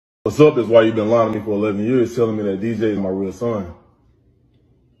What's up is why you've been lying to me for 11 years, telling me that DJ is my real son.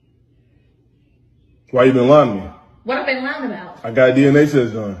 Why you been lying to me? What have I been lying about? I got a DNA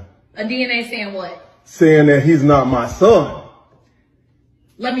test done. A DNA saying what? Saying that he's not my son.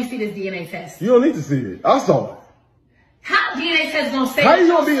 Let me see this DNA test. You don't need to see it. I saw it. How DNA test gonna say? How you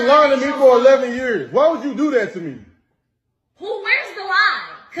gonna be lying to me for 11 years? Why would you do that to me? Where's the lie?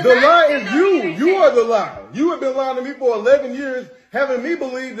 The lie is you. You are the lie. You have been lying to me for 11 years, having me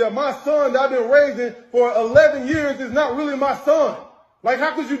believe that my son that I've been raising for 11 years is not really my son. Like,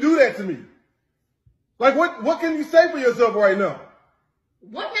 how could you do that to me? Like, what can you say for yourself right now?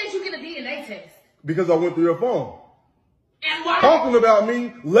 What made you get a DNA test? Because I went through your phone. And why? Talking about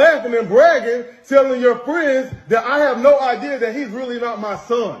me, laughing and bragging, telling your friends that I have no idea that he's really not my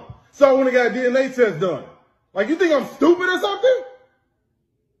son. So I went and got a DNA test done. Like, you think I'm stupid or something?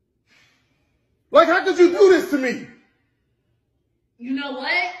 Like, how could you do this to me? You know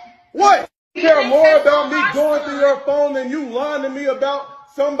what? What? You care more about me going through your phone than you lying to me about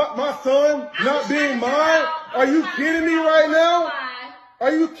my son not being mine? Are you kidding me right now?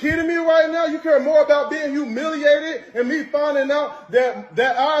 Are you kidding me right now? You care more about being humiliated and me finding out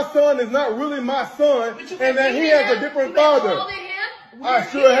that our son is not really my son and that he has a different father. I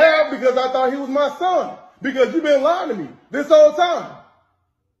sure have, because I thought he was my son. Because you've been lying to me this whole time.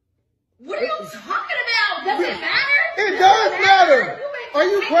 What are you talking about? Does it matter? It does matter. Are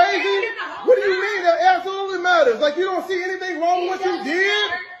you crazy? What do you mean? That absolutely matters. Like, you don't see anything wrong with what you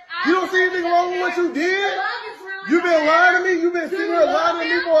did? You don't see anything wrong with what you did? You've been lying to me. You've been sitting here lying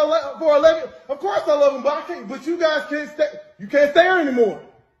to me for 11. Of course I love him, but I can't. But you guys can't stay. You can't stay here anymore.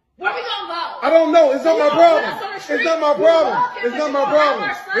 Where we gonna go? I don't know. It's not my problem. It's not my problem. It's not my problem.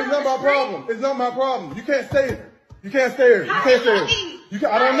 It's not my problem. It's not my problem. You can't stay here. You can't stay here. You can't stay here.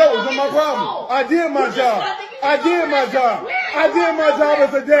 I don't know. It's not my problem. I did my job. I did my job. I did my job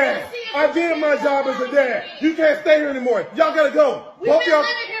as a dad. I did my job as a dad. You can't stay here anymore. Y'all gotta go. Both y'all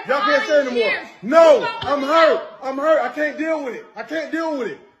can't stay anymore. No, I'm hurt. I'm hurt. I can't deal with it. I can't deal with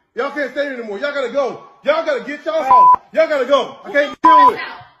it. Y'all can't stay here anymore. Y'all gotta go. Y'all gotta get y'all house. Y'all gotta go. I can't deal with it.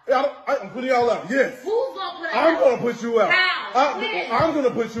 I'm putting y'all out. Yes. Who's gonna put I'm gonna put you out. I'm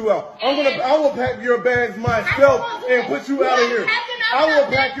gonna put you out. I will pack your bags myself and put you out of here. I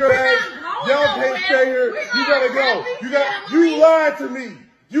will pack your bags. Y'all can't stay here. You gotta go. You lied to me.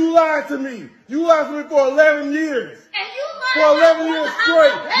 You lied to me. You lied to me for 11 years. For 11 years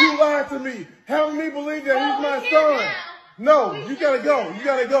straight, you lied to me, having me believe that he's my son. No, you gotta go. You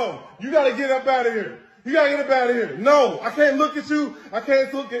gotta go. You gotta get up out of here. You gotta get up out of here. No, I can't look at you. I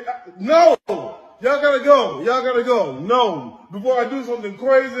can't look at. No, y'all gotta go. Y'all gotta go. No, before I do something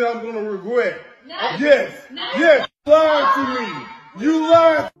crazy, I'm gonna regret. No. Yes, yes, you lied to me. You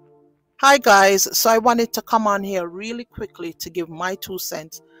lied. Hi guys, so I wanted to come on here really quickly to give my 2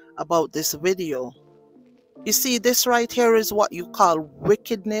 cents about this video. You see, this right here is what you call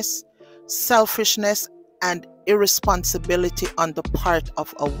wickedness, selfishness, and irresponsibility on the part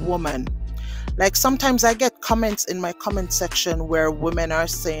of a woman. Like, sometimes I get comments in my comment section where women are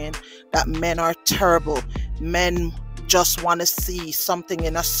saying that men are terrible. Men just want to see something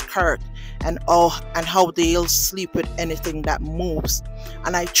in a skirt and how they'll sleep with anything that moves.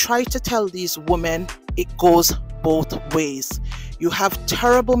 And I try to tell these women it goes both ways. You have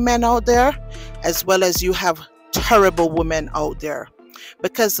terrible men out there as well as you have terrible women out there.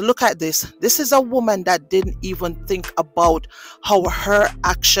 Because look at this. This is a woman that didn't even think about how her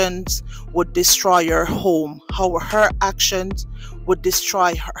actions would destroy her home, how her actions would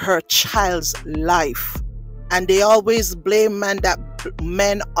destroy her child's life. And they always blame men, that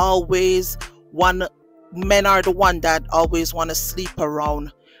men are the ones that always want to sleep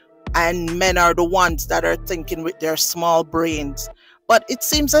around. And men are the ones that are thinking with their small brains. But it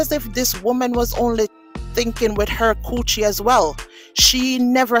seems as if this woman was only thinking with her coochie as well. She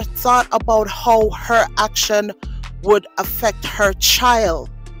never thought about how her action would affect her child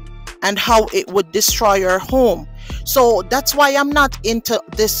and how it would destroy her home. So that's why I'm not into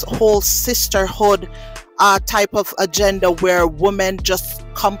this whole sisterhood type of agenda where women just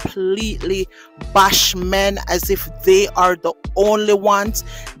completely bash men as if they are the only ones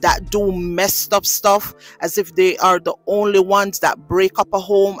that do messed up stuff, as if they are the only ones that break up a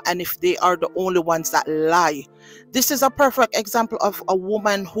home, and if they are the only ones that lie. This is a perfect example of a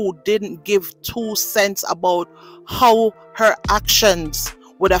woman who didn't give 2 cents about how her actions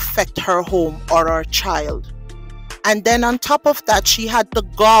would affect her home or her child. And then on top of that, she had the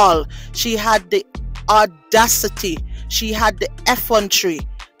gall, she had the audacity, she had the effrontery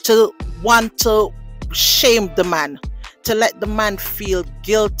to want to shame the man, to let the man feel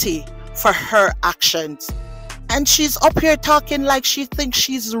guilty for her actions. And she's up here talking like she thinks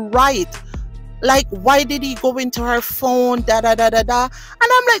she's right. Like, why did he go into her phone? Da da da da da. And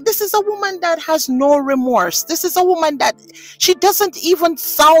I'm like, this is a woman that has no remorse. This is a woman that she doesn't even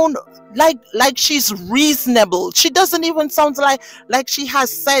sound like she's reasonable. She doesn't even sound like she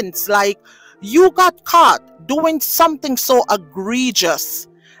has sense. Like, you got caught doing something so egregious,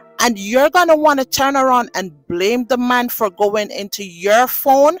 and you're gonna want to turn around and blame the man for going into your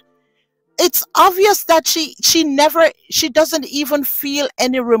phone. It's obvious that she doesn't even feel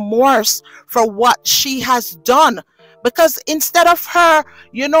any remorse for what she has done, because instead of her,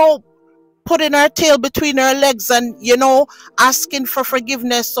 putting her tail between her legs and, asking for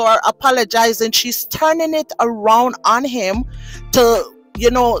forgiveness or apologizing, she's turning it around on him to,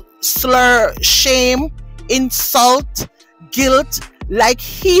 slur, shame, insult, guilt, like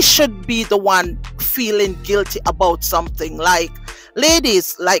he should be the one feeling guilty about something. Like,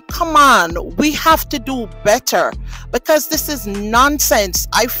 ladies, like, come on, we have to do better, because this is nonsense.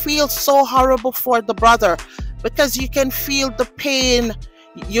 I feel so horrible for the brother, because you can feel the pain,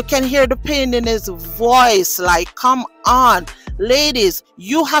 you can hear the pain in his voice. Like, come on, ladies,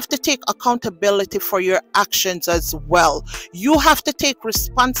 you have to take accountability for your actions as well. You have to take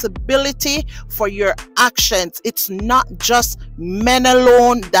responsibility for your actions. It's not just men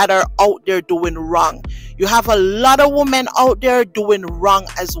alone that are out there doing wrong. You have a lot of women out there doing wrong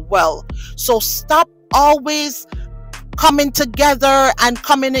as well. So stop always coming together and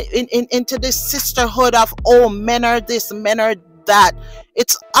coming into this sisterhood of, oh, men are this, men are that.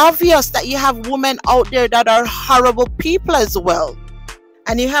 It's obvious that you have women out there that are horrible people as well.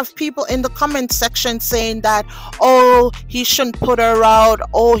 And you have people in the comment section saying that, oh, he shouldn't put her out,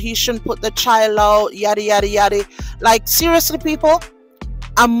 oh, he shouldn't put the child out, yada yada yada. Like, seriously, people,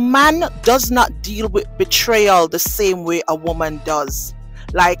 a man does not deal with betrayal the same way a woman does.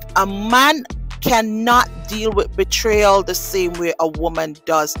 Like, a man cannot deal with betrayal the same way a woman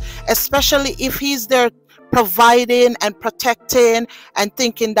does, especially if he's there providing and protecting and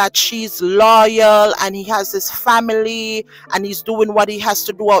thinking that she's loyal, and he has his family and he's doing what he has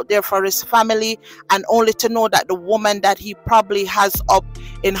to do out there for his family, and only to know that the woman that he probably has up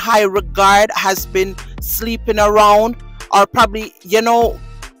in high regard has been sleeping around, or probably,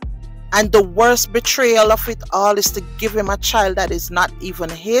 and the worst betrayal of it all is to give him a child that is not even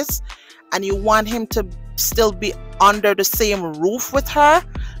his, and you want him to still be under the same roof with her.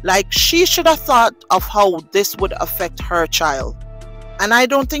 Like, she should have thought of how this would affect her child. And I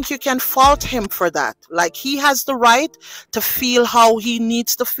don't think you can fault him for that. Like, he has the right to feel how he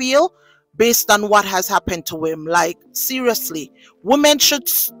needs to feel based on what has happened to him. Like, seriously, women should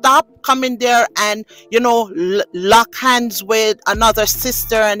stop coming there and, lock hands with another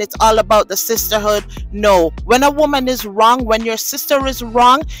sister and it's all about the sisterhood. No, when a woman is wrong, when your sister is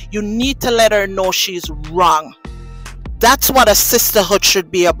wrong, you need to let her know she's wrong. That's what a sisterhood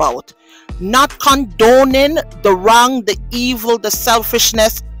should be about. Not condoning the wrong, the evil, the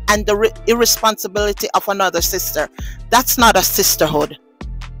selfishness, and the irresponsibility of another sister. That's not a sisterhood.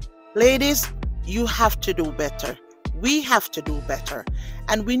 Ladies, you have to do better. We have to do better.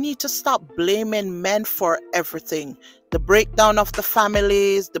 And we need to stop blaming men for everything. The breakdown of the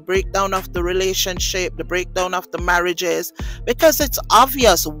families, the breakdown of the relationship, the breakdown of the marriages. Because it's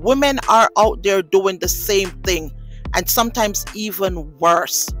obvious women are out there doing the same thing, and sometimes even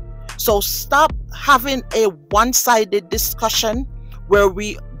worse. So stop having a one-sided discussion where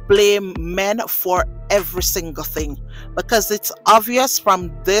we blame men for every single thing, because it's obvious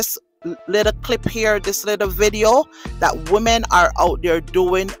from this little clip here, this little video, that women are out there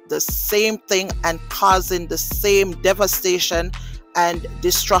doing the same thing and causing the same devastation and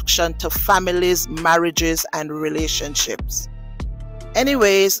destruction to families, marriages, and relationships.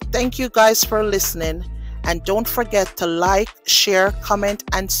 Anyways, thank you guys for listening, and don't forget to like, share, comment,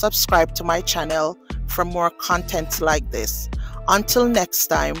 and subscribe to my channel for more content like this. Until next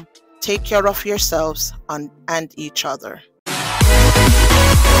time, take care of yourselves and each other.